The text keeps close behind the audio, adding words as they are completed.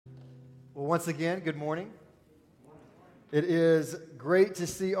Well, once again, good morning. It is great to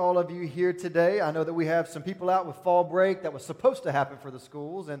see all of you here today. I know that we have some people out with fall break that was supposed to happen for the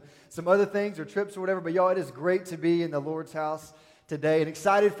schools and some other things or trips or whatever, but y'all, it is great to be in the Lord's house today and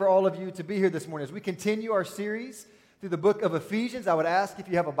excited for all of you to be here this morning. As we continue our series through the book of Ephesians, I would ask if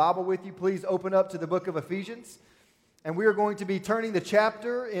you have a Bible with you, please open up to the book of Ephesians. And we are going to be turning the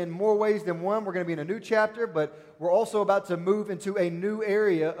chapter in more ways than one. We're going to be in a new chapter, but we're also about to move into a new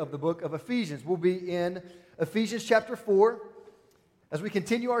area of the book of Ephesians. We'll be in Ephesians chapter 4 as we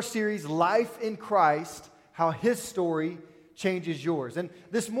continue our series, Life in Christ, How His Story Changes Yours. And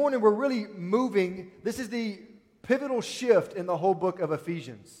this morning we're really moving, this is the pivotal shift in the whole book of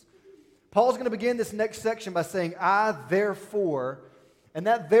Ephesians. Paul's going to begin this next section by saying, I therefore, and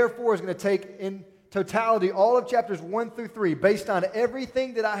that therefore is going to take in totality, all of chapters 1 through 3, based on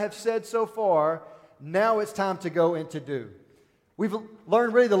everything that I have said so far. Now it's time to go and to do. We've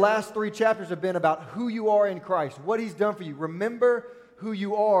learned really the last 3 chapters have been about who you are in Christ, what He's done for you. Remember who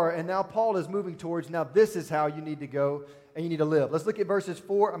you are, and now Paul is moving towards, now this is how you need to go and you need to live. Let's look at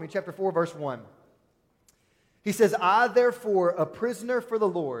chapter 4, verse 1. He says, I therefore, a prisoner for the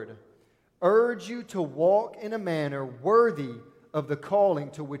Lord, urge you to walk in a manner worthy of the calling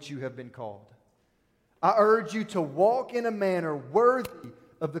to which you have been called. I urge you to walk in a manner worthy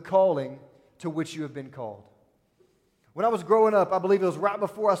of the calling to which you have been called. When I was growing up, I believe it was right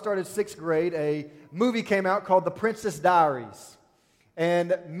before I started 6th grade, a movie came out called The Princess Diaries.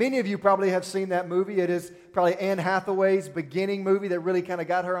 And many of you probably have seen that movie. It is probably Anne Hathaway's beginning movie that really kind of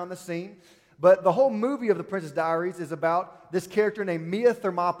got her on the scene. But the whole movie of The Princess Diaries is about this character named Mia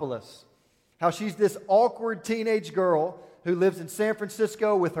Thermopolis. How she's this awkward teenage girl who lives in San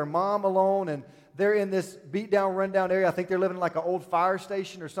Francisco with her mom alone, and they're in this beat-down, run-down area. I think they're living in like an old fire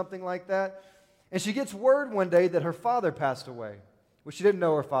station or something like that. And she gets word one day that her father passed away. Well, she didn't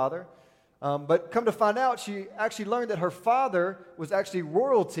know her father. But come to find out, she actually learned that her father was actually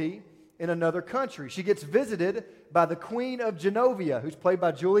royalty in another country. She gets visited by the Queen of Genovia, who's played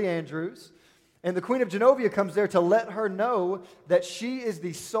by Julie Andrews. And the Queen of Genovia comes there to let her know that she is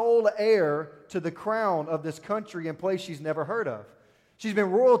the sole heir to the crown of this country and place she's never heard of. She's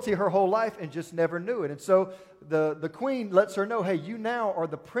been royalty her whole life and just never knew it. And so the queen lets her know, hey, you now are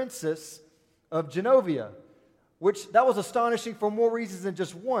the princess of Genovia, which that was astonishing for more reasons than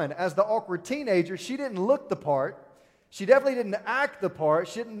just one. As the awkward teenager, she didn't look the part. She definitely didn't act the part.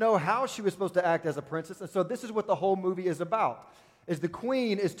 She didn't know how she was supposed to act as a princess. And so this is what the whole movie is about, is the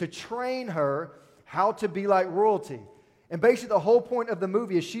queen is to train her how to be like royalty. And basically the whole point of the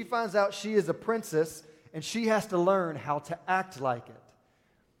movie is she finds out she is a princess and she has to learn how to act like it.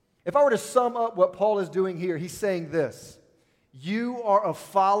 If I were to sum up what Paul is doing here, he's saying this: you are a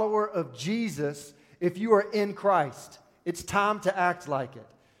follower of Jesus if you are in Christ. It's time to act like it.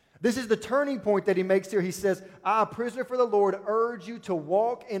 This is the turning point that he makes here. He says, I, a prisoner for the Lord, urge you to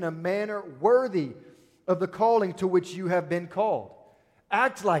walk in a manner worthy of the calling to which you have been called.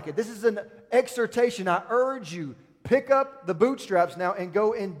 Act like it. This is an exhortation. I urge you, pick up the bootstraps now and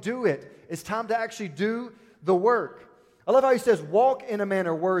go and do it. It's time to actually do the work. I love how he says, walk in a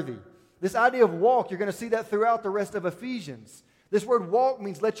manner worthy. This idea of walk, you're going to see that throughout the rest of Ephesians. This word walk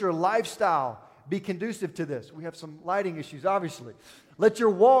means let your lifestyle be conducive to this. We have some lighting issues, obviously. Let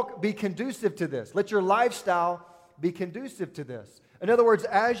your walk be conducive to this. Let your lifestyle be conducive to this. In other words,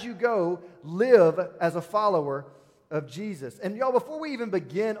 as you go, live as a follower of Jesus. And y'all, before we even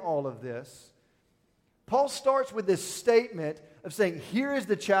begin all of this, Paul starts with this statement of saying, here is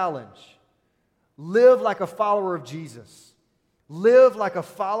the challenge. Live like a follower of Jesus. Live like a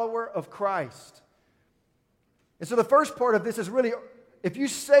follower of Christ. And so the first part of this is really, if you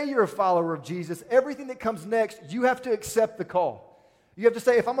say you're a follower of Jesus, everything that comes next, you have to accept the call. You have to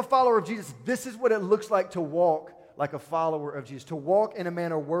say, if I'm a follower of Jesus, this is what it looks like to walk like a follower of Jesus, to walk in a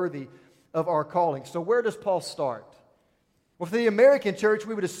manner worthy of our calling. So where does Paul start? Well, for the American church,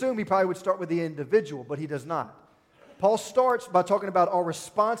 we would assume he probably would start with the individual, but he does not. Paul starts by talking about our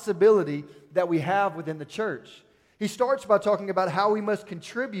responsibility that we have within the church. He starts by talking about how we must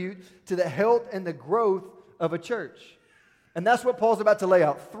contribute to the health and the growth of a church. And that's what Paul's about to lay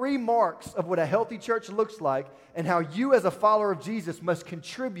out. 3 marks of what a healthy church looks like and how you as a follower of Jesus must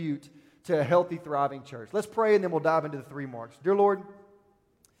contribute to a healthy, thriving church. Let's pray and then we'll dive into the 3 marks. Dear Lord,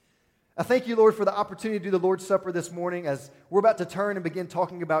 I thank you, Lord, for the opportunity to do the Lord's Supper this morning as we're about to turn and begin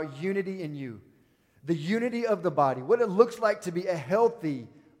talking about unity in you. The unity of the body, what it looks like to be a healthy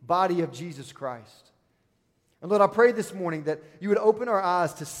body of Jesus Christ. And Lord, I pray this morning that you would open our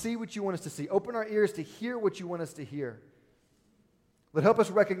eyes to see what you want us to see. Open our ears to hear what you want us to hear. Lord, help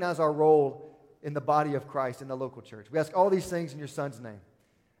us recognize our role in the body of Christ in the local church. We ask all these things in your Son's name.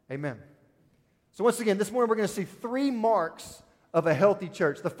 Amen. So once again, this morning we're going to see 3 marks of a healthy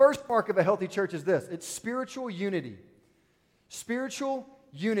church. The first mark of a healthy church is this. It's spiritual unity. Spiritual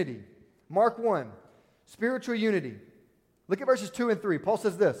unity. Mark 1, spiritual unity. Look at verses 2 and 3. Paul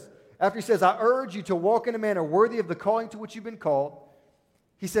says this. After he says, I urge you to walk in a manner worthy of the calling to which you've been called.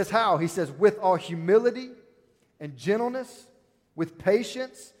 He says how? He says, with all humility and gentleness, with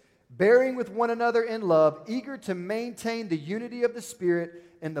patience, bearing with one another in love, eager to maintain the unity of the Spirit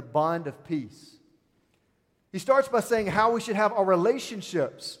and the bond of peace. He starts by saying how we should have our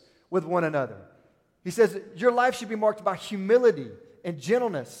relationships with one another. He says your life should be marked by humility and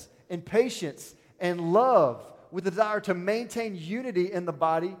gentleness and patience and love with the desire to maintain unity in the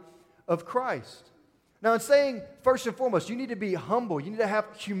body of Christ. Now, in saying, first and foremost, you need to be humble. You need to have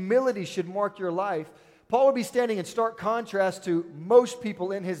humility should mark your life. Paul would be standing in stark contrast to most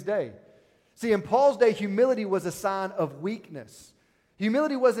people in his day. See, in Paul's day, humility was a sign of weakness.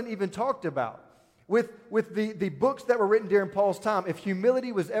 Humility wasn't even talked about. With the books that were written during Paul's time, if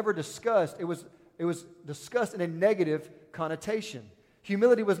humility was ever discussed, it was discussed in a negative connotation.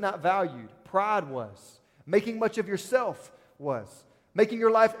 Humility was not valued. Pride was. Making much of yourself was. Making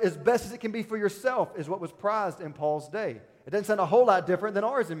your life as best as it can be for yourself is what was prized in Paul's day. It doesn't sound a whole lot different than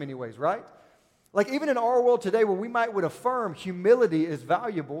ours in many ways, right? Like even in our world today where we would affirm humility is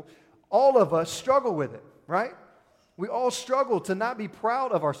valuable, all of us struggle with it, right? We all struggle to not be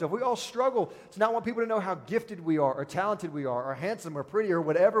proud of ourselves. We all struggle to not want people to know how gifted we are or talented we are or handsome or pretty or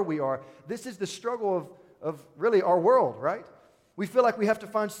whatever we are. This is the struggle of really our world, right? We feel like we have to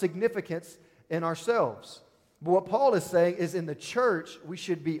find significance in ourselves. But what Paul is saying is in the church, we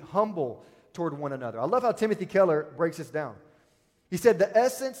should be humble toward one another. I love how Timothy Keller breaks this down. He said, the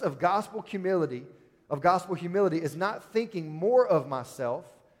essence of gospel humility is not thinking more of myself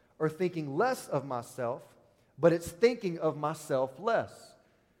or thinking less of myself, but it's thinking of myself less.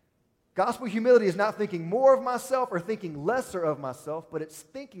 Gospel humility is not thinking more of myself or thinking lesser of myself, but it's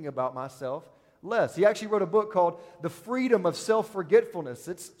thinking about myself less. He actually wrote a book called The Freedom of Self-Forgetfulness.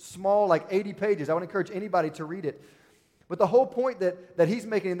 It's small, like 80 pages. I would encourage anybody to read it. But the whole point that he's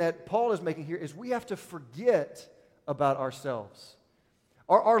making and that Paul is making here is we have to forget about ourselves.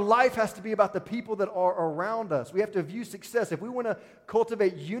 Our life has to be about the people that are around us. We have to view success. If we want to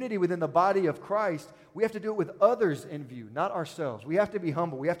cultivate unity within the body of Christ, we have to do it with others in view, not ourselves. We have to be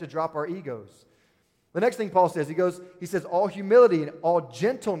humble. We have to drop our egos. The next thing Paul says, he says, all humility and all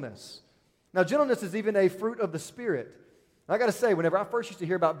gentleness. Now, gentleness is even a fruit of the Spirit. And I got to say, whenever I first used to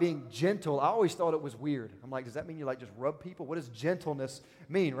hear about being gentle, I always thought it was weird. I'm like, does that mean you just rub people? What does gentleness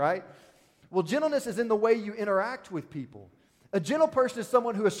mean, right? Well, gentleness is in the way you interact with people. A gentle person is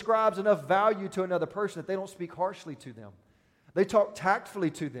someone who ascribes enough value to another person that they don't speak harshly to them. They talk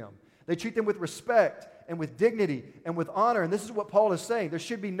tactfully to them. They treat them with respect and with dignity and with honor. And this is what Paul is saying. There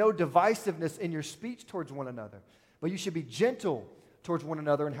should be no divisiveness in your speech towards one another, but you should be gentle towards one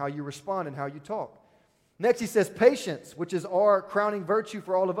another in how you respond and how you talk. Next, he says patience, which is our crowning virtue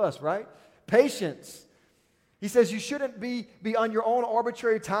for all of us, right? Patience. He says you shouldn't be on your own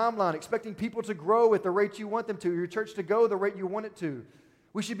arbitrary timeline expecting people to grow at the rate you want them to, your church to go the rate you want it to.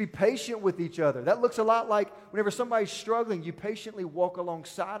 We should be patient with each other. That looks a lot like whenever somebody's struggling, you patiently walk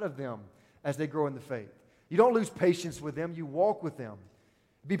alongside of them as they grow in the faith. You don't lose patience with them, you walk with them.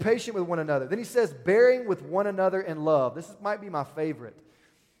 Be patient with one another. Then he says, bearing with one another in love. This might be my favorite.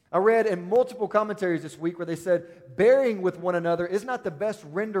 I read in multiple commentaries this week where they said, bearing with one another is not the best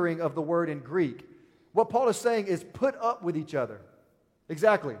rendering of the word in Greek. What Paul is saying is put up with each other.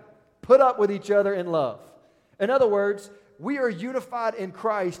 Exactly. Put up with each other in love. In other words, we are unified in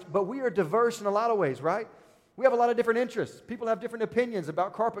Christ, but we are diverse in a lot of ways, right? We have a lot of different interests. People have different opinions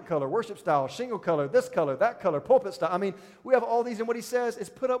about carpet color, worship style, shingle color, this color, that color, pulpit style. I mean, we have all these, and what he says is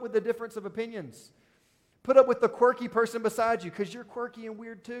put up with the difference of opinions. Put up with the quirky person beside you because you're quirky and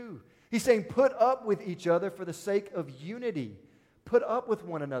weird too. He's saying put up with each other for the sake of unity. Put up with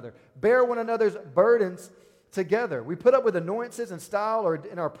one another. Bear one another's burdens together. We put up with annoyances and style or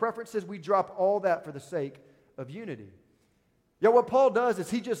in our preferences. We drop all that for the sake of unity. Yet what Paul does is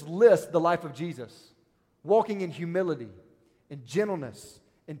he just lists the life of Jesus, walking in humility, in gentleness,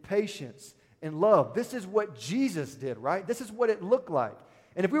 in patience, in love. This is what Jesus did, right? This is what it looked like.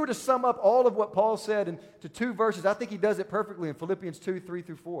 And if we were to sum up all of what Paul said into 2 verses, I think he does it perfectly in Philippians 2, 3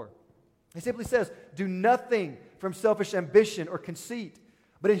 through 4. He simply says, do nothing from selfish ambition or conceit,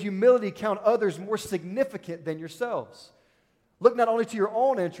 but in humility count others more significant than yourselves. Look not only to your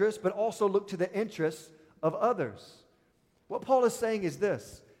own interests, but also look to the interests of others. What Paul is saying is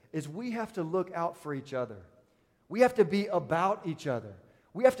this, is we have to look out for each other. We have to be about each other.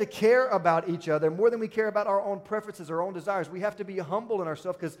 We have to care about each other more than we care about our own preferences, our own desires. We have to be humble in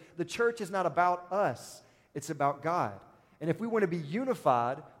ourselves because the church is not about us. It's about God. And if we want to be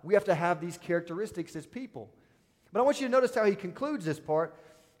unified, we have to have these characteristics as people. But I want you to notice how he concludes this part.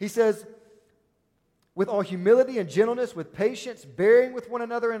 He says, with all humility and gentleness, with patience, bearing with one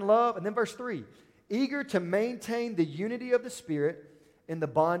another in love. And then verse 3, eager to maintain the unity of the Spirit in the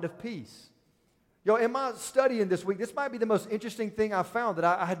bond of peace. Yo, in my studying this week, this might be the most interesting thing I found that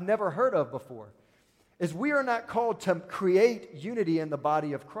I had never heard of before, is we are not called to create unity in the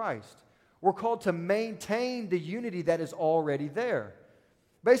body of Christ. We're called to maintain the unity that is already there.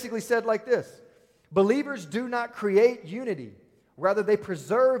 Basically said like this, believers do not create unity. Rather, they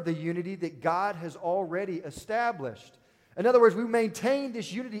preserve the unity that God has already established. In other words, we maintain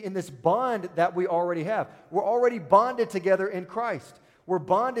this unity in this bond that we already have. We're already bonded together in Christ. We're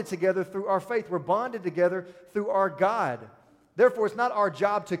bonded together through our faith. We're bonded together through our God. Therefore, it's not our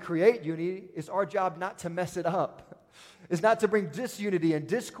job to create unity. It's our job not to mess it up. It's not to bring disunity and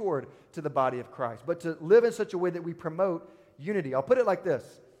discord to the body of Christ, but to live in such a way that we promote unity. I'll put it like this.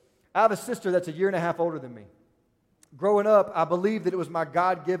 I have a sister that's 1.5 years older than me. Growing up, I believed that it was my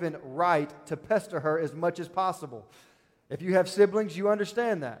God-given right to pester her as much as possible. If you have siblings, you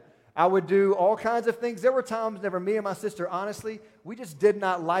understand that. I would do all kinds of things. There were times whenever me and my sister, honestly, we just did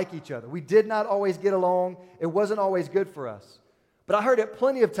not like each other. We did not always get along. It wasn't always good for us. But I heard it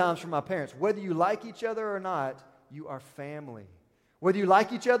plenty of times from my parents. Whether you like each other or not, you are family. Whether you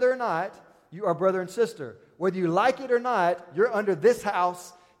like each other or not, you are brother and sister. Whether you like it or not, you're under this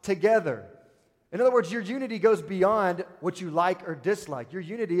house together. In other words, your unity goes beyond what you like or dislike. Your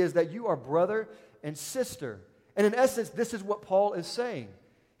unity is that you are brother and sister. And in essence, this is what Paul is saying.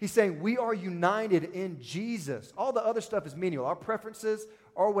 He's saying we are united in Jesus. All the other stuff is menial. Our preferences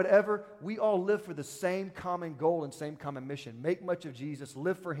or whatever, we all live for the same common goal and same common mission. Make much of Jesus,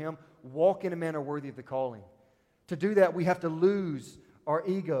 live for Him, walk in a manner worthy of the calling. To do that, we have to lose our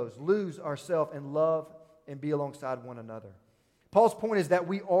egos, lose ourselves, and love and be alongside one another. Paul's point is that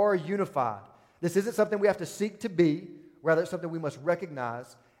we are unified. This isn't something we have to seek to be. Rather, it's something we must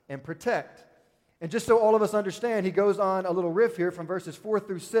recognize and protect. And just so all of us understand, he goes on a little riff here from verses 4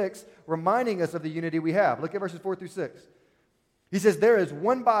 through 6, reminding us of the unity we have. Look at verses 4 through 6. He says, there is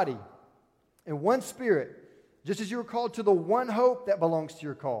one body and one Spirit, just as you were called to the one hope that belongs to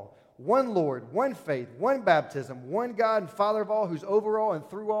your call. One Lord, one faith, one baptism, one God and Father of all, who's over all and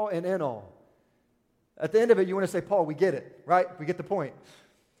through all and in all. At the end of it, you want to say, Paul, we get it, right? We get the point.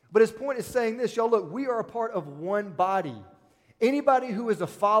 But his point is saying this, y'all, look, we are a part of one body. Anybody who is a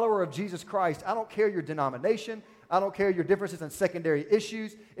follower of Jesus Christ, I don't care your denomination, I don't care your differences in secondary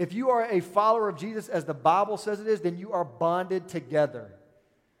issues. If you are a follower of Jesus as the Bible says it is, then you are bonded together.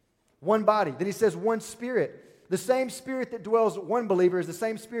 One body. Then he says one Spirit. The same Spirit that dwells in one believer is the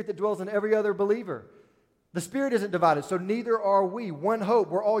same Spirit that dwells in every other believer. The Spirit isn't divided, so neither are we. One hope.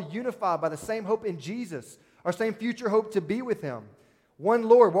 We're all unified by the same hope in Jesus, our same future hope to be with Him. One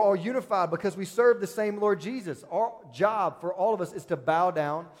Lord. We're all unified because we serve the same Lord Jesus. Our job for all of us is to bow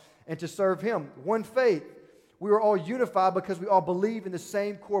down and to serve Him. One faith. We are all unified because we all believe in the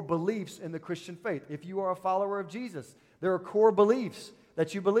same core beliefs in the Christian faith. If you are a follower of Jesus, there are core beliefs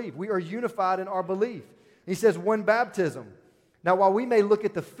that you believe. We are unified in our belief. He says one baptism. Now, while we may look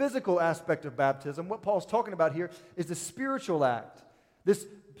at the physical aspect of baptism, what Paul's talking about here is the spiritual act. This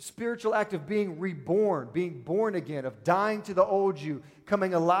spiritual act of being reborn, being born again, of dying to the old you,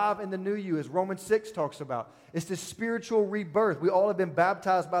 coming alive in the new you, as Romans 6 talks about. It's this spiritual rebirth. We all have been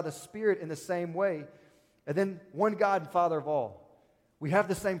baptized by the Spirit in the same way. And then one God and Father of all. We have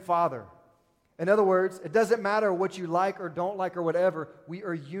the same Father. In other words, it doesn't matter what you like or don't like or whatever. We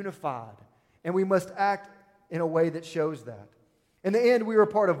are unified. And we must act in a way that shows that. In the end, we are a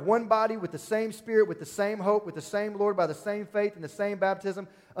part of one body with the same Spirit, with the same hope, with the same Lord, by the same faith and the same baptism,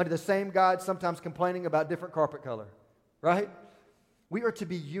 under the same God, sometimes complaining about different carpet color. Right? We are to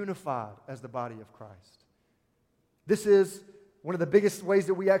be unified as the body of Christ. This is one of the biggest ways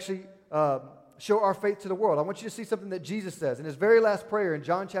that we actually show our faith to the world. I want you to see something that Jesus says. In His very last prayer in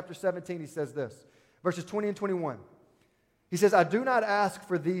John chapter 17, He says this, verses 20 and 21. He says, I do not ask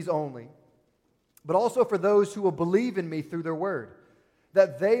for these only, but also for those who will believe in me through their word,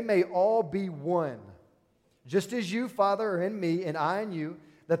 that they may all be one. Just as you, Father, are in me, and I in you,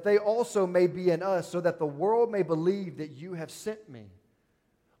 that they also may be in us, so that the world may believe that you have sent me.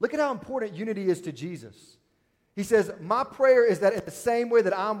 Look at how important unity is to Jesus. He says, my prayer is that in the same way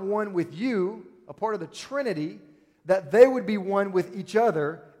that I'm one with you, a part of the Trinity, that they would be one with each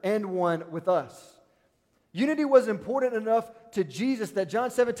other and one with us. Unity was important enough to Jesus that John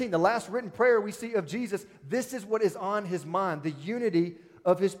 17, the last written prayer we see of Jesus, this is what is on His mind, the unity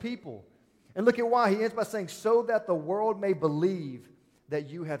of his people. And look at why. He ends by saying, so that the world may believe that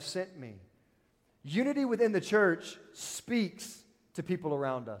you have sent me. Unity within the church speaks to people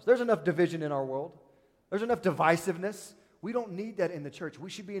around us. There's enough division in our world. There's enough divisiveness. We don't need that in the church. We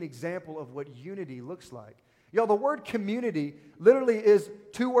should be an example of what unity looks like. Y'all, the word community literally is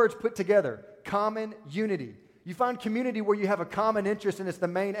two words put together. Common unity. You find community where you have a common interest and it's the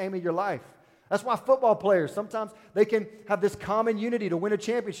main aim of your life. That's why football players, sometimes they can have this common unity to win a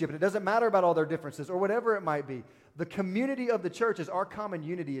championship, and it doesn't matter about all their differences or whatever it might be. The community of the church is our common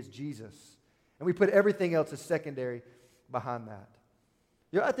unity is Jesus. And we put everything else as secondary behind that.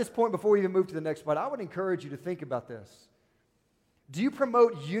 You know, at this point, before we even move to the next part, I would encourage you to think about this. Do you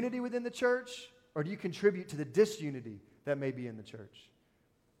promote unity within the church, or do you contribute to the disunity that may be in the church?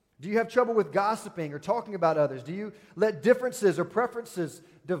 Do you have trouble with gossiping or talking about others? Do you let differences or preferences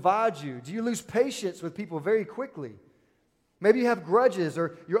divide you? Do you lose patience with people very quickly? Maybe you have grudges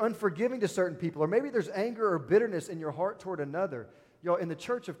or you're unforgiving to certain people, or maybe there's anger or bitterness in your heart toward another. Y'all, in the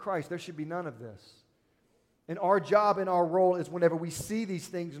church of Christ, there should be none of this. And our job and our role is whenever we see these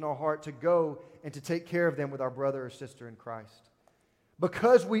things in our heart to go and to take care of them with our brother or sister in Christ.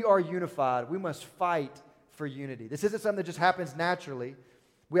 Because we are unified, we must fight for unity. This isn't something that just happens naturally.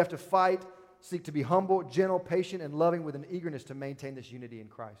 We have to fight, seek to be humble, gentle, patient, and loving with an eagerness to maintain this unity in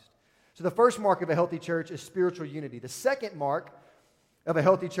Christ. So the first mark of a healthy church is spiritual unity. The second mark of a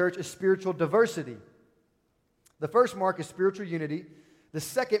healthy church is spiritual diversity. The first mark is spiritual unity. The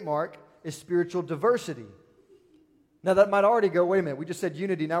second mark is spiritual diversity. Now that might already go, wait a minute, we just said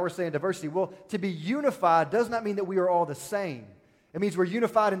unity, now we're saying diversity. Well, to be unified does not mean that we are all the same. It means we're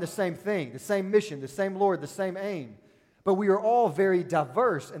unified in the same thing, the same mission, the same Lord, the same aim. But we are all very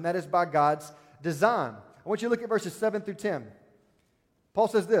diverse, and that is by God's design. I want you to look at verses 7 through 10. Paul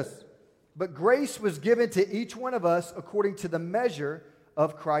says this, but grace was given to each one of us according to the measure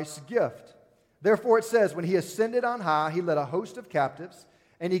of Christ's gift. Therefore it says, when he ascended on high, he led a host of captives,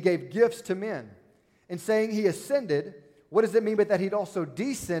 and he gave gifts to men. In saying he ascended, what does it mean but that he'd also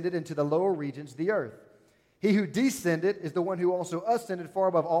descended into the lower regions of the earth? He who descended is the one who also ascended far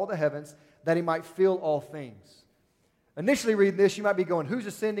above all the heavens, that he might fill all things. Initially reading this, you might be going, who's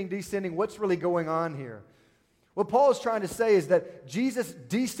ascending, descending? What's really going on here? What Paul is trying to say is that Jesus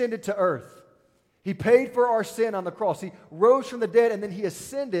descended to earth. He paid for our sin on the cross. He rose from the dead, and then he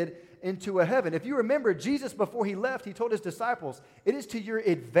ascended into a heaven. If you remember, Jesus, before he left, he told his disciples, it is to your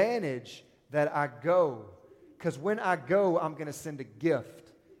advantage that I go, because when I go, I'm going to send a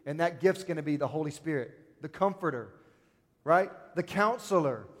gift, and that gift's going to be the Holy Spirit, the Comforter, right? The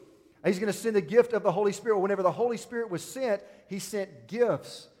Counselor. He's going to send the gift of the Holy Spirit. Whenever the Holy Spirit was sent, he sent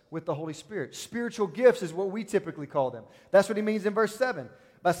gifts with the Holy Spirit. Spiritual gifts is what we typically call them. That's what he means in verse 7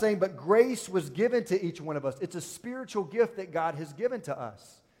 by saying, but grace was given to each one of us. It's a spiritual gift that God has given to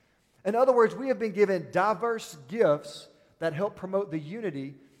us. In other words, we have been given diverse gifts that help promote the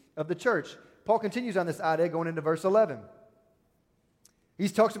unity of the church. Paul continues on this idea going into verse 11. He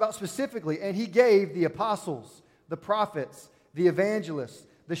talks about specifically, and he gave the apostles, the prophets, the evangelists,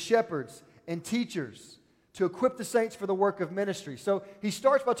 the shepherds, and teachers to equip the saints for the work of ministry. So he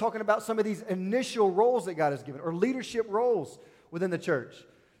starts by talking about some of these initial roles that God has given, or leadership roles within the church.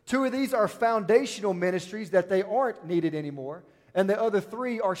 Two of these are foundational ministries that they aren't needed anymore, and the other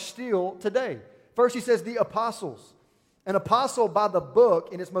three are still today. First, he says the apostles. An apostle by the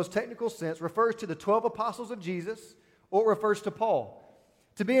book, in its most technical sense, refers to the 12 apostles of Jesus, or it refers to Paul.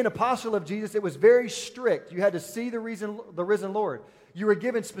 To be an apostle of Jesus, it was very strict. You had to see the risen Lord. You were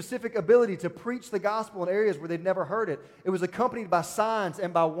given specific ability to preach the gospel in areas where they'd never heard it. It was accompanied by signs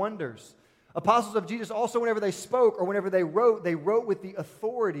and by wonders. Apostles of Jesus also, whenever they spoke or whenever they wrote with the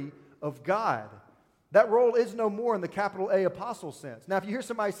authority of God. That role is no more in the capital A apostle sense. Now, if you hear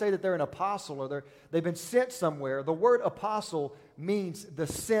somebody say that they're an apostle or they've been sent somewhere, the word apostle means the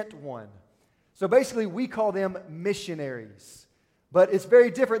sent one. So basically, we call them missionaries. But it's very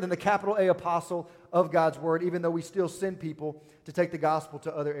different than the capital A apostle of God's word, even though we still send people to take the gospel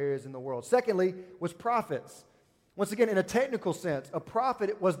to other areas in the world. Secondly, was prophets. Once again, in a technical sense, a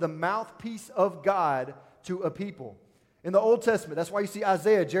prophet was the mouthpiece of God to a people. In the Old Testament, that's why you see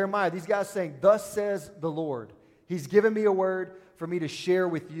Isaiah, Jeremiah, these guys saying, thus says the Lord. He's given me a word for me to share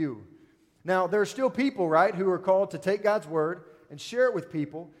with you. Now, there are still people, right, who are called to take God's word and share it with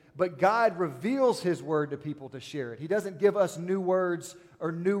people, but God reveals his word to people to share it. He doesn't give us new words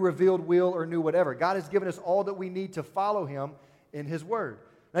or new revealed will or new whatever. God has given us all that we need to follow him in his word.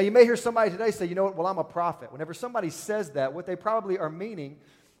 Now, you may hear somebody today say, you know what, well, I'm a prophet. Whenever somebody says that, what they probably are meaning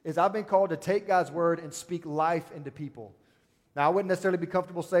is I've been called to take God's word and speak life into people. Now, I wouldn't necessarily be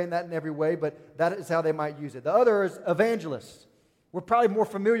comfortable saying that in every way, but that is how they might use it. The other is evangelists. We're probably more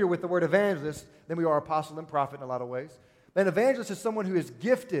familiar with the word evangelist than we are apostle and prophet in a lot of ways. An evangelist is someone who is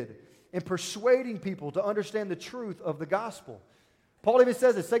gifted in persuading people to understand the truth of the gospel. Paul even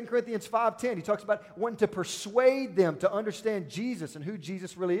says in 2 Corinthians 5:10, he talks about wanting to persuade them to understand Jesus and who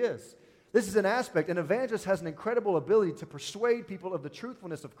Jesus really is. This is an aspect. An evangelist has an incredible ability to persuade people of the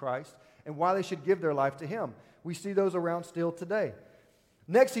truthfulness of Christ and why they should give their life to him. We see those around still today.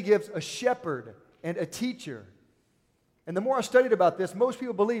 Next, he gives a shepherd and a teacher. And the more I studied about this, most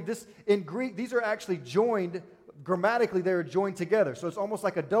people believe this in Greek, these are actually joined, grammatically they're joined together. So it's almost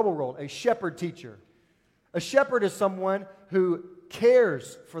like a double role, a shepherd teacher. A shepherd is someone who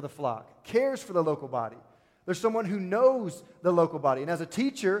cares for the flock, cares for the local body. There's someone who knows the local body. And as a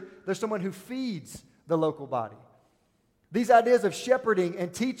teacher, there's someone who feeds the local body. These ideas of shepherding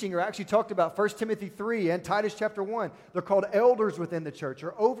and teaching are actually talked about 1 Timothy 3 and Titus chapter 1. They're called elders within the church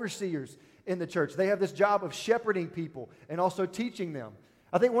or overseers in the church. They have this job of shepherding people and also teaching them.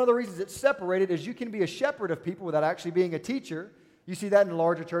 I think one of the reasons it's separated is you can be a shepherd of people without actually being a teacher. You see that in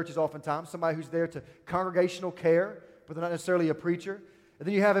larger churches oftentimes, somebody who's there to congregational care, but they're not necessarily a preacher. And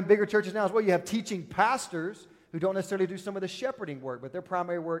then you have in bigger churches now as well, you have teaching pastors who don't necessarily do some of the shepherding work, but their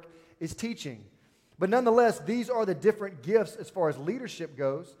primary work is teaching. But nonetheless, these are the different gifts as far as leadership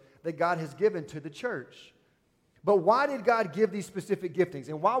goes that God has given to the church. But why did God give these specific giftings?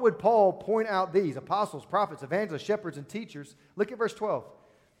 And why would Paul point out these? Apostles, prophets, evangelists, shepherds, and teachers. Look at verse 12.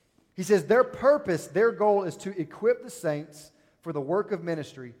 He says, their purpose, their goal is to equip the saints for the work of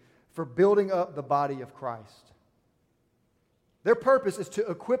ministry, for building up the body of Christ. Their purpose is to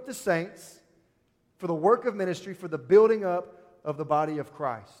equip the saints for the work of ministry, for the building up of the body of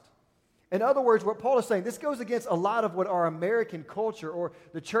Christ. In other words, what Paul is saying, this goes against a lot of what our American culture or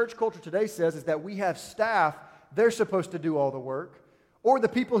the church culture today says, is that we have staff, they're supposed to do all the work. Or the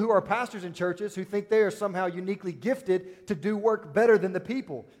people who are pastors in churches who think they are somehow uniquely gifted to do work better than the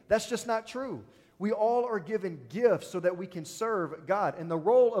people. That's just not true. We all are given gifts so that we can serve God. And the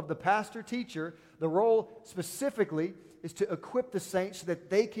role of the pastor teacher, the role specifically, is to equip the saints so that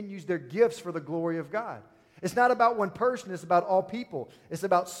they can use their gifts for the glory of God. It's not about one person, it's about all people. It's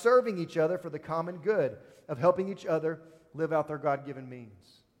about serving each other for the common good of helping each other live out their God-given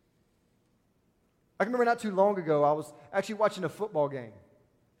means. I can remember not too long ago, I was actually watching a football game.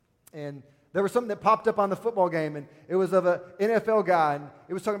 And there was something that popped up on the football game, and it was of an NFL guy, and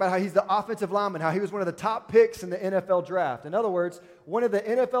it was talking about how he's the offensive lineman, how he was one of the top picks in the NFL draft. In other words, one of the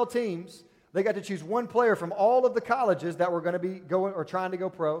NFL teams, they got to choose one player from all of the colleges that were going to be going or trying to go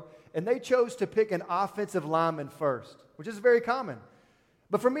pro, and they chose to pick an offensive lineman first, which is very common.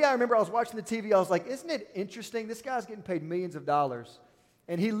 But for me, I remember I was watching the TV, I was like, isn't it interesting? This guy's getting paid millions of dollars,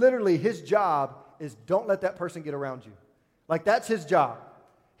 and he literally, his job is don't let that person get around you. Like, that's his job.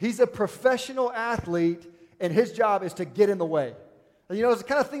 He's a professional athlete, and his job is to get in the way. And you know, I was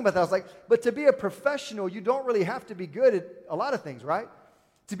kind of thinking about that. I was like, but to be a professional, you don't really have to be good at a lot of things, right?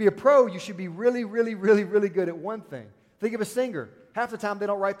 To be a pro, you should be really, really, really, really good at one thing. Think of a singer. Half the time, they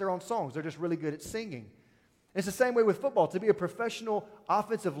don't write their own songs. They're just really good at singing. It's the same way with football. To be a professional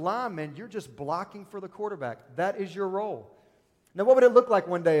offensive lineman, you're just blocking for the quarterback. That is your role. Now, what would it look like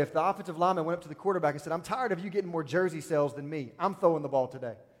one day if the offensive lineman went up to the quarterback and said, I'm tired of you getting more jersey sales than me. I'm throwing the ball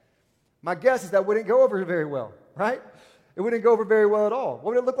today. My guess is that wouldn't go over very well, right? It wouldn't go over very well at all.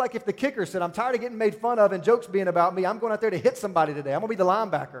 What would it look like if the kicker said, I'm tired of getting made fun of and jokes being about me. I'm going out there to hit somebody today. I'm going to be the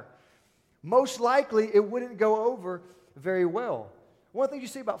linebacker. Most likely, it wouldn't go over very well. One thing you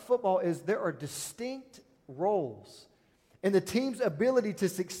see about football is there are distinct roles. And the team's ability to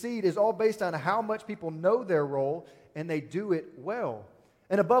succeed is all based on how much people know their role and they do it well.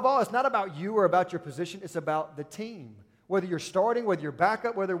 And above all, it's not about you or about your position. It's about the team. Whether you're starting, whether you're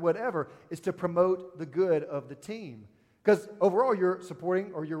backup, whether whatever, it's to promote the good of the team. Because overall, you're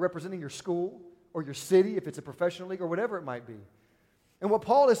supporting or you're representing your school or your city, if it's a professional league or whatever it might be. And what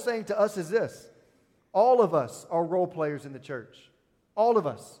Paul is saying to us is this. All of us are role players in the church. All of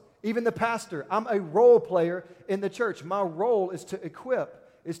us. Even the pastor. I'm a role player in the church. My role is to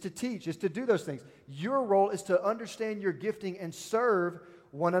equip, is to teach, is to do those things. Your role is to understand your gifting and serve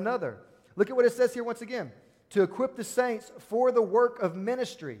one another. Look at what it says here once again. To equip the saints for the work of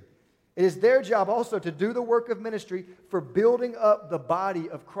ministry. It is their job also to do the work of ministry for building up the body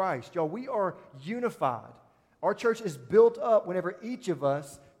of Christ. Y'all, we are unified. Our church is built up whenever each of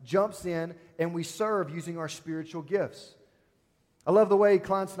us jumps in and we serve using our spiritual gifts. I love the way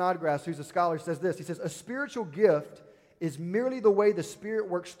Klein Snodgrass, who's a scholar, says this. He says, a spiritual gift is merely the way the Spirit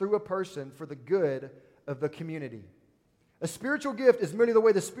works through a person for the good of the community. A spiritual gift is merely the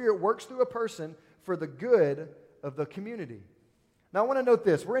way the Spirit works through a person for the good of the community. Now, I want to note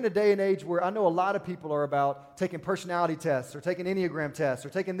this. We're in a day and age where I know a lot of people are about taking personality tests or taking Enneagram tests or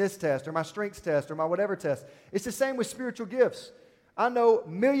taking this test or my strengths test or my whatever test. It's the same with spiritual gifts. I know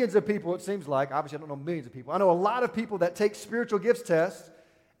millions of people, it seems like. Obviously, I don't know millions of people. I know a lot of people that take spiritual gifts tests,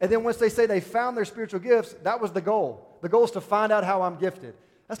 and then once they say they found their spiritual gifts, that was the goal. The goal is to find out how I'm gifted.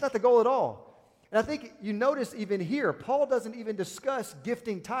 That's not the goal at all. And I think you notice even here, Paul doesn't even discuss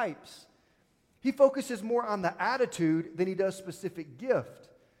gifting types. He focuses more on the attitude than he does specific gift.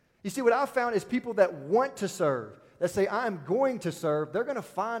 You see, what I've found is people that want to serve, that say, I'm going to serve, they're going to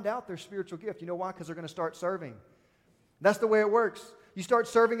find out their spiritual gift. You know why? Because they're going to start serving. That's the way it works. You start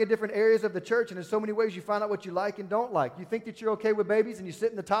serving in different areas of the church, and in so many ways you find out what you like and don't like. You think that you're okay with babies, and you sit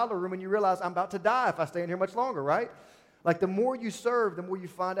in the toddler room, and you realize, I'm about to die if I stay in here much longer, right? Like the more you serve, the more you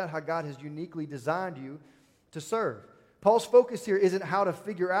find out how God has uniquely designed you to serve. Paul's focus here isn't how to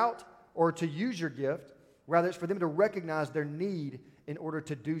figure out or to use your gift. Rather, it's for them to recognize their need in order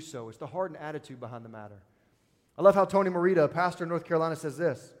to do so. It's the heart and attitude behind the matter. I love how Tony Morita, a pastor in North Carolina, says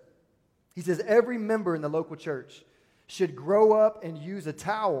this. He says, every member in the local church should grow up and use a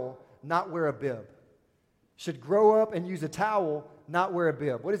towel, not wear a bib. Should grow up and use a towel, not wear a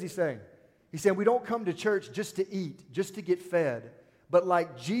bib. What is he saying? He's saying we don't come to church just to eat, just to get fed. But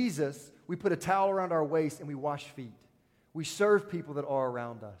like Jesus, we put a towel around our waist and we wash feet. We serve people that are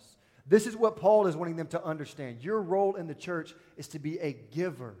around us. This is what Paul is wanting them to understand. Your role in the church is to be a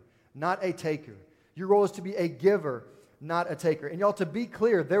giver, not a taker. Your role is to be a giver, not a taker. And y'all, to be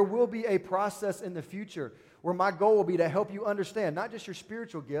clear, there will be a process in the future where my goal will be to help you understand not just your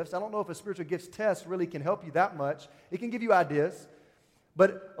spiritual gifts. I don't know if a spiritual gifts test really can help you that much. It can give you ideas.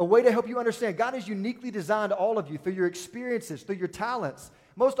 But a way to help you understand, God has uniquely designed all of you through your experiences, through your talents.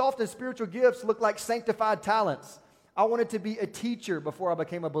 Most often, spiritual gifts look like sanctified talents. I wanted to be a teacher before I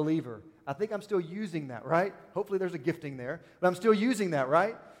became a believer. I think I'm still using that, right? Hopefully there's a gifting there, but I'm still using that,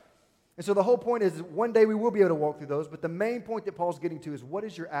 right? And so the whole point is one day we will be able to walk through those, but the main point that Paul's getting to is what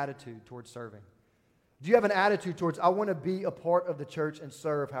is your attitude towards serving? Do you have an attitude towards, I want to be a part of the church and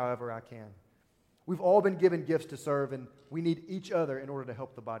serve however I can? We've all been given gifts to serve, and we need each other in order to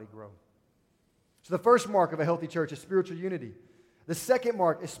help the body grow. So the first mark of a healthy church is spiritual unity. The second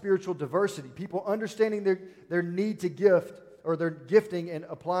mark is spiritual diversity, people understanding their need to gift or their gifting and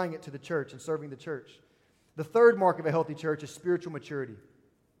applying it to the church and serving the church. The third mark of a healthy church is spiritual maturity.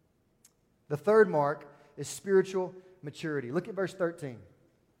 The third mark is spiritual maturity. Look at verse 13.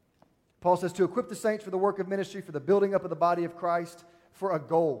 Paul says, to equip the saints for the work of ministry, for the building up of the body of Christ, for a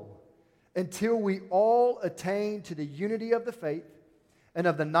goal, until we all attain to the unity of the faith and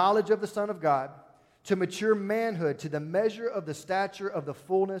of the knowledge of the Son of God, to mature manhood, to the measure of the stature of the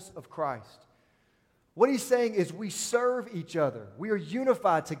fullness of Christ. What he's saying is we serve each other. We are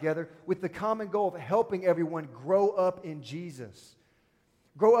unified together with the common goal of helping everyone grow up in Jesus.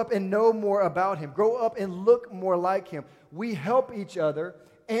 Grow up and know more about Him. Grow up and look more like Him. We help each other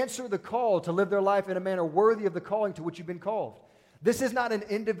answer the call to live their life in a manner worthy of the calling to which you've been called. This is not an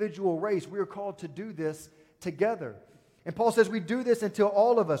individual race. We are called to do this together. And Paul says we do this until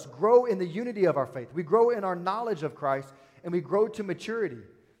all of us grow in the unity of our faith. We grow in our knowledge of Christ, and we grow to maturity.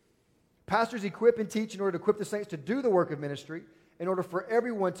 Pastors equip and teach in order to equip the saints to do the work of ministry, in order for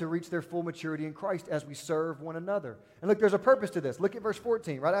everyone to reach their full maturity in Christ as we serve one another. And look, there's a purpose to this. Look at verse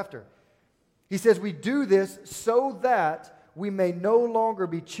 14, right after. He says, we do this so that we may no longer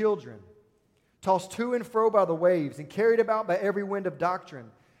be children, tossed to and fro by the waves and carried about by every wind of doctrine,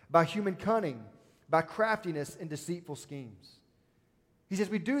 by human cunning, by craftiness and deceitful schemes. He says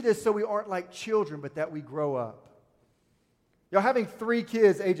we do this so we aren't like children, but that we grow up. Y'all, having 3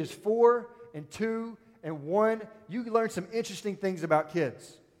 kids, ages 4 and 2 and 1, you can learn some interesting things about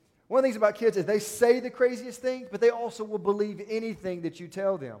kids. One of the things about kids is they say the craziest things, but they also will believe anything that you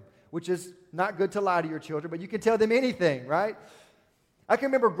tell them, which is not good to lie to your children, but you can tell them anything, right? I can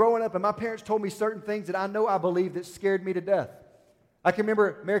remember growing up and my parents told me certain things that I know I believed that scared me to death. I can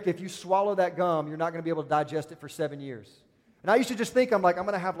remember, America, if you swallow that gum, you're not going to be able to digest it for 7 years. And I used to just think, I'm going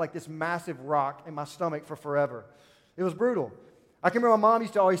to have like this massive rock in my stomach for forever. It was brutal. I can remember my mom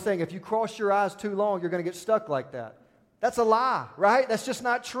used to always saying, if you cross your eyes too long, you're going to get stuck like that. That's a lie, right? That's just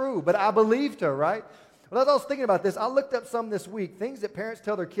not true. But I believed her, right? Well, as I was thinking about this, I looked up some this week, things that parents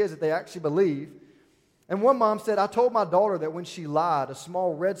tell their kids that they actually believe. And one mom said, I told my daughter that when she lied, a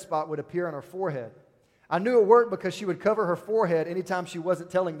small red spot would appear on her forehead. I knew it worked because she would cover her forehead anytime she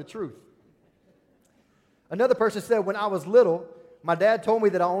wasn't telling the truth. Another person said, when I was little, my dad told me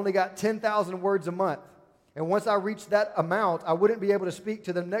that I only got 10,000 words a month. And once I reached that amount, I wouldn't be able to speak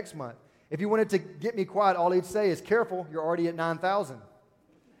to them next month. If he wanted to get me quiet, all he'd say is, careful, you're already at 9,000.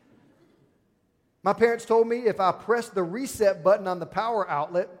 My parents told me if I pressed the reset button on the power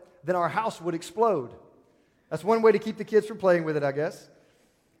outlet, then our house would explode. That's one way to keep the kids from playing with it, I guess.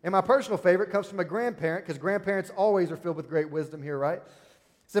 And my personal favorite comes from a grandparent, because grandparents always are filled with great wisdom here, right?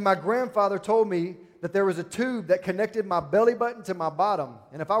 So my grandfather told me that there was a tube that connected my belly button to my bottom.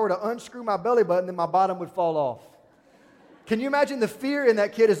 And if I were to unscrew my belly button, then my bottom would fall off. Can you imagine the fear in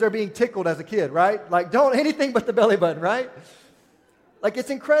that kid as they're being tickled as a kid, right? Like, don't anything but the belly button, right? Like, it's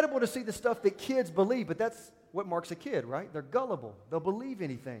incredible to see the stuff that kids believe, but that's what marks a kid, right? They're gullible. They'll believe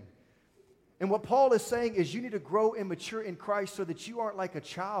anything. And what Paul is saying is you need to grow and mature in Christ so that you aren't like a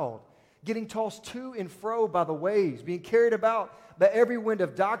child, getting tossed to and fro by the waves, being carried about by every wind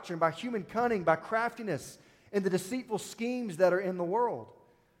of doctrine, by human cunning, by craftiness, and the deceitful schemes that are in the world.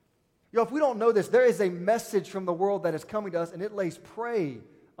 If we don't know this, there is a message from the world that is coming to us, and it lays prey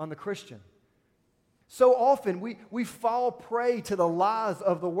on the Christian. So often, we fall prey to the lies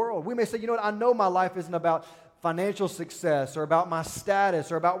of the world. We may say, you know what, I know my life isn't about financial success or about my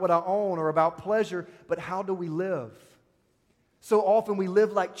status or about what I own or about pleasure, but how do we live? So often, we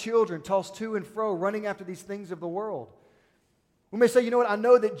live like children, tossed to and fro, running after these things of the world. We may say, you know what, I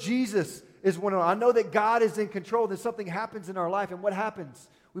know that Jesus is one of them. I know that God is in control. Then something happens in our life, and what happens?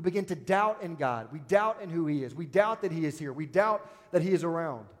 We begin to doubt in God. We doubt in who He is. We doubt that He is here. We doubt that He is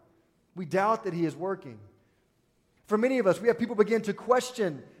around. We doubt that He is working. For many of us, we have people begin to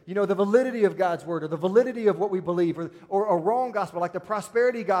question, the validity of God's Word or the validity of what we believe or a wrong gospel like the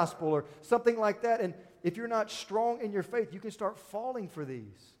prosperity gospel or something like that. And if you're not strong in your faith, you can start falling for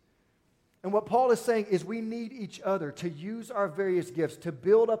these. And what Paul is saying is we need each other to use our various gifts to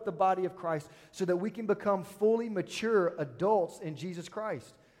build up the body of Christ so that we can become fully mature adults in Jesus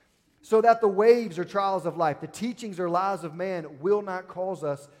Christ. So that the waves or trials of life, the teachings or lies of man will not cause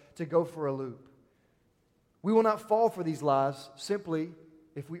us to go for a loop. We will not fall for these lies simply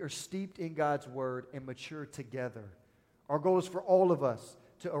if we are steeped in God's Word and mature together. Our goal is for all of us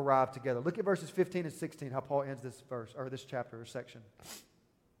to arrive together. Look at verses 15 and 16, how Paul ends this verse, or this chapter or section.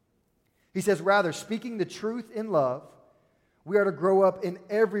 He says, rather, speaking the truth in love, we are to grow up in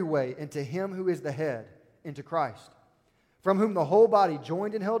every way into Him who is the head, into Christ, from whom the whole body,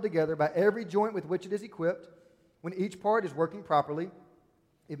 joined and held together by every joint with which it is equipped, when each part is working properly,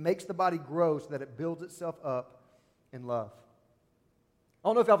 it makes the body grow so that it builds itself up in love. I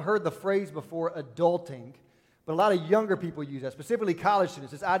don't know if I've heard the phrase before, adulting, but a lot of younger people use that, specifically college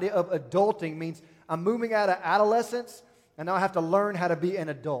students. This idea of adulting means I'm moving out of adolescence, and now I have to learn how to be an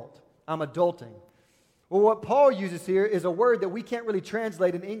adult. I'm adulting. Well, what Paul uses here is a word that we can't really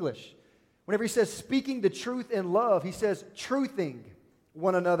translate in English. Whenever he says speaking the truth in love, he says truthing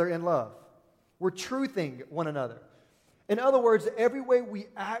one another in love. We're truthing one another. In other words, every way we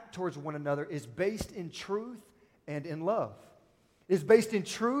act towards one another is based in truth and in love. It is based in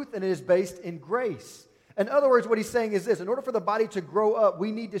truth and it is based in grace. In other words, what he's saying is this: in order for the body to grow up,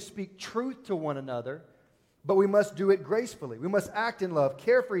 we need to speak truth to one another, but we must do it gracefully. We must act in love,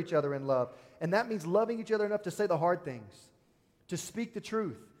 care for each other in love. And that means loving each other enough to say the hard things, to speak the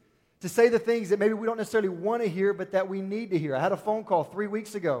truth, to say the things that maybe we don't necessarily want to hear, but that we need to hear. I had a phone call 3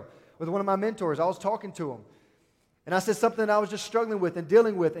 weeks ago with one of my mentors. I was talking to him. And I said something that I was just struggling with and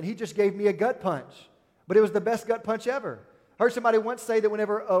dealing with, and he just gave me a gut punch. But it was the best gut punch ever. I heard somebody once say that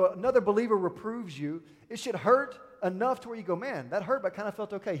whenever another believer reproves you, it should hurt enough to where you go, man, that hurt, but I kind of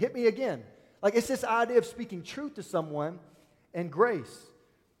felt okay. Hit me again. Like, it's this idea of speaking truth to someone and grace.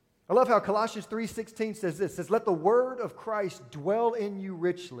 I love how Colossians 3:16 says this. It says, let the word of Christ dwell in you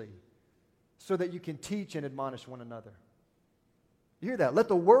richly so that you can teach and admonish one another. You hear that? Let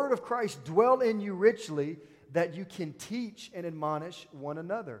the word of Christ dwell in you richly that you can teach and admonish one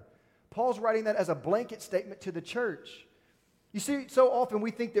another. Paul's writing that as a blanket statement to the church. You see, so often we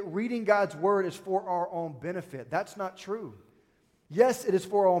think that reading God's word is for our own benefit. That's not true. Yes, it is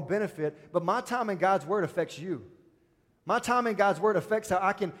for our own benefit, but my time in God's word affects you. My time in God's word affects how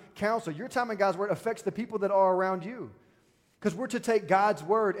I can counsel. Your time in God's word affects the people that are around you. Because we're to take God's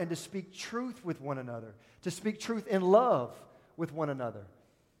word and to speak truth with one another, to speak truth in love with one another.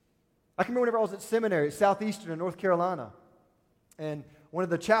 I can remember whenever I was at seminary at Southeastern in North Carolina, and one of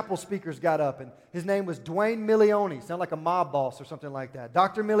the chapel speakers got up, and his name was Dwayne Milioni. Sounded like a mob boss or something like that.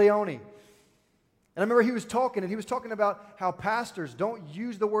 Dr. Milioni. And I remember he was talking about how pastors don't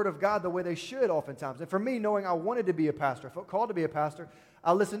use the word of God the way they should oftentimes. And for me, knowing I wanted to be a pastor, I felt called to be a pastor,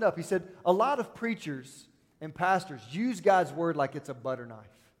 I listened up. He said, a lot of preachers and pastors use God's word like it's a butter knife.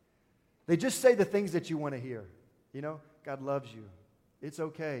 They just say the things that you want to hear. God loves you. It's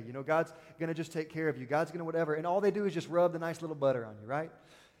okay. God's going to just take care of you. God's going to whatever. And all they do is just rub the nice little butter on you, right?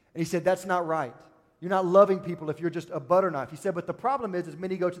 And he said, that's not right. You're not loving people if you're just a butter knife. He said, but the problem is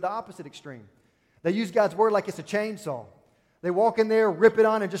many go to the opposite extreme. They use God's word like it's a chainsaw. They walk in there, rip it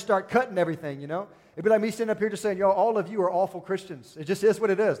on, and just start cutting everything, you know? It'd be like me sitting up here just saying, yo, all of you are awful Christians. It just is what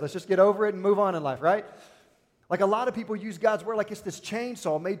it is. Let's just get over it and move on in life, right? Like a lot of people use God's word like it's this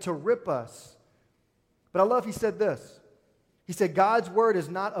chainsaw made to rip us. But I love he said this. He said, God's word is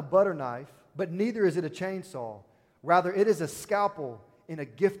not a butter knife, but neither is it a chainsaw. Rather, it is a scalpel in a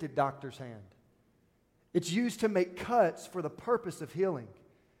gifted doctor's hand. It's used to make cuts for the purpose of healing.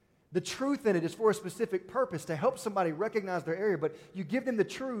 The truth in it is for a specific purpose, to help somebody recognize their area, but you give them the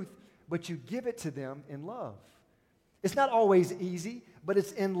truth, but you give it to them in love. It's not always easy, but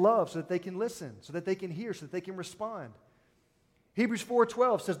it's in love so that they can listen, so that they can hear, so that they can respond. Hebrews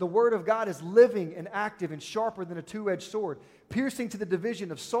 4:12 says, the word of God is living and active and sharper than a two-edged sword, piercing to the division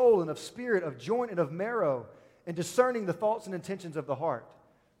of soul and of spirit, of joint and of marrow, and discerning the thoughts and intentions of the heart.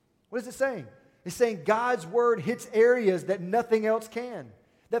 What is it saying? It's saying God's word hits areas that nothing else can,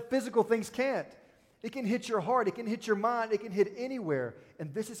 that physical things can't. It can hit your heart, it can hit your mind, it can hit anywhere.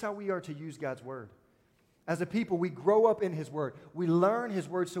 And this is how we are to use God's word. As a people, we grow up in his word. We learn his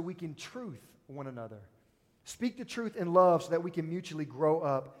word so we can truth one another. Speak the truth in love so that we can mutually grow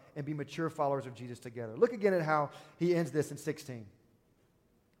up and be mature followers of Jesus together. Look again at how he ends this in 16.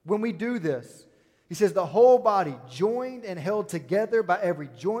 When we do this, he says, the whole body, joined and held together by every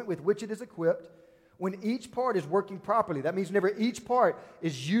joint with which it is equipped, when each part is working properly, that means whenever each part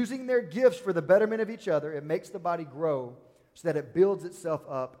is using their gifts for the betterment of each other, it makes the body grow so that it builds itself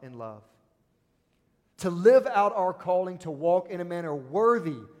up in love. To live out our calling to walk in a manner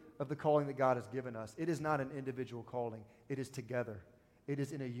worthy of the calling that God has given us. It is not an individual calling. It is together. It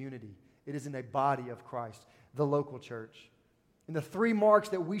is in a unity. It is in a body of Christ, the local church. And the three marks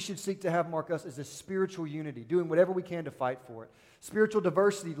that we should seek to have mark us is a spiritual unity, doing whatever we can to fight for it. Spiritual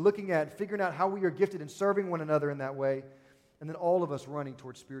diversity, looking at, figuring out how we are gifted and serving one another in that way. And then all of us running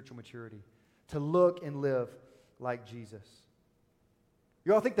towards spiritual maturity, to look and live like Jesus.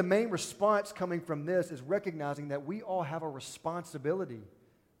 You all think the main response coming from this is recognizing that we all have a responsibility,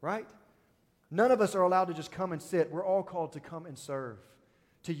 right? None of us are allowed to just come and sit. We're all called to come and serve,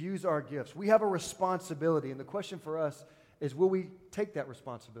 to use our gifts. We have a responsibility, and the question for us is, will we take that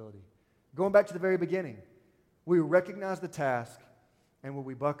responsibility? Going back to the very beginning, will we recognize the task, and will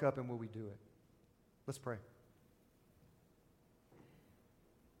we buck up and will we do it? Let's pray.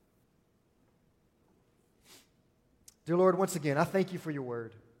 Dear Lord, once again, I thank you for your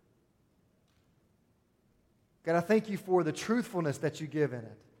word. God, I thank you for the truthfulness that you give in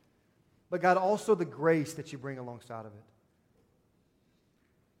it. But God, also the grace that you bring alongside of it.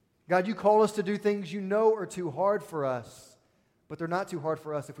 God, you call us to do things you know are too hard for us, but they're not too hard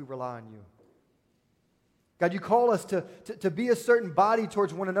for us if we rely on you. God, you call us to be a certain body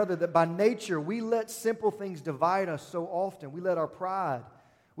towards one another that by nature we let simple things divide us so often. We let our pride,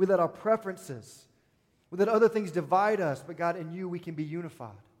 we let our preferences, we let other things divide us, but God, in you we can be unified.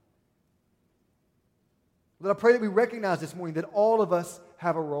 Lord, I pray that we recognize this morning that all of us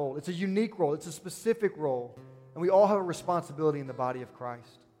have a role. It's a unique role. It's a specific role. And we all have a responsibility in the body of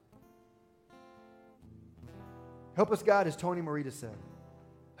Christ. Help us, God, as Tony Morita said.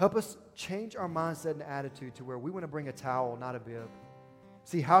 Help us change our mindset and attitude to where we want to bring a towel, not a bib.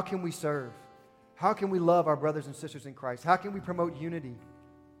 See, how can we serve? How can we love our brothers and sisters in Christ? How can we promote unity?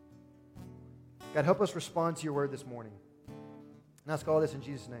 God, help us respond to your word this morning. And I ask all this in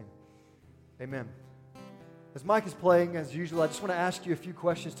Jesus' name. Amen. As Mike is playing, as usual, I just want to ask you a few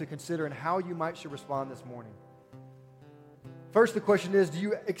questions to consider and how you should respond this morning. First, the question is, do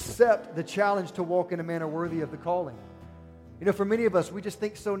you accept the challenge to walk in a manner worthy of the calling? You know, for many of us, we just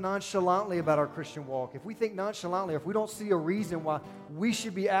think so nonchalantly about our Christian walk. If we think nonchalantly, or if we don't see a reason why we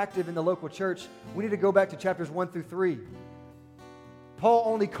should be active in the local church, we need to go back to chapters 1 through 3. Paul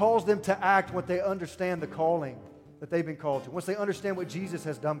only calls them to act when they understand the calling that they've been called to, once they understand what Jesus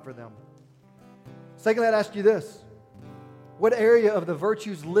has done for them. Secondly, I'd ask you this. What area of the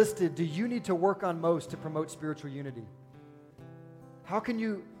virtues listed do you need to work on most to promote spiritual unity? How can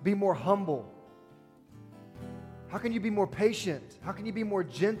you be more humble? How can you be more patient? How can you be more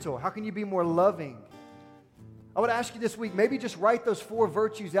gentle? How can you be more loving? I would ask you this week, maybe just write those 4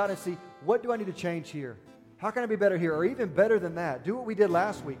 virtues out and see, what do I need to change here? How can I be better here? Or even better than that, do what we did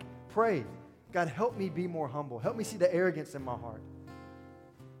last week. Pray. God, help me be more humble. Help me see the arrogance in my heart.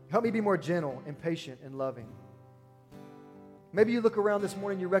 Help me be more gentle and patient and loving. Maybe you look around this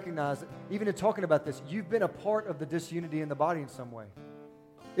morning and you recognize that even in talking about this, you've been a part of the disunity in the body in some way.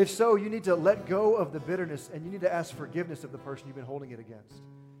 If so, you need to let go of the bitterness and you need to ask forgiveness of the person you've been holding it against.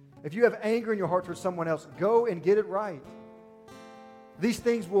 If you have anger in your heart towards someone else, go and get it right. These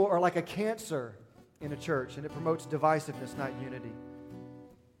things are like a cancer in a church, and it promotes divisiveness, not unity.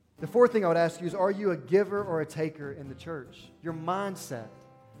 The fourth thing I would ask you is, are you a giver or a taker in the church? Your mindset.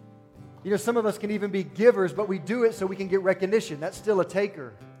 You know, some of us can even be givers, but we do it so we can get recognition. That's still a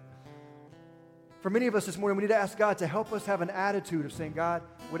taker. For many of us this morning, we need to ask God to help us have an attitude of saying, God,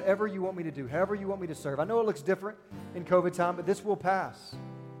 whatever you want me to do, however you want me to serve. I know it looks different in COVID time, but this will pass.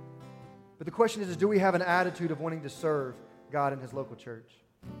 But the question is do we have an attitude of wanting to serve God in His local church?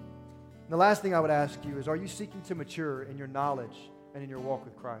 And the last thing I would ask you is, are you seeking to mature in your knowledge and in your walk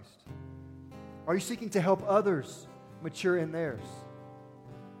with Christ? Are you seeking to help others mature in theirs?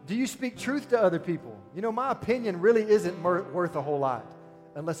 Do you speak truth to other people? You know, my opinion really isn't worth a whole lot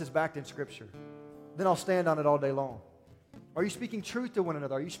unless it's backed in Scripture. Then I'll stand on it all day long. Are you speaking truth to one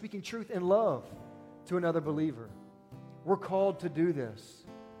another? Are you speaking truth in love to another believer? We're called to do this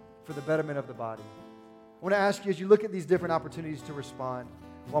for the betterment of the body. I want to ask you, as you look at these different opportunities to respond,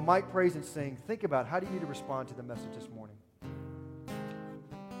 while Mike prays and sings, think about how do you need to respond to the message this morning?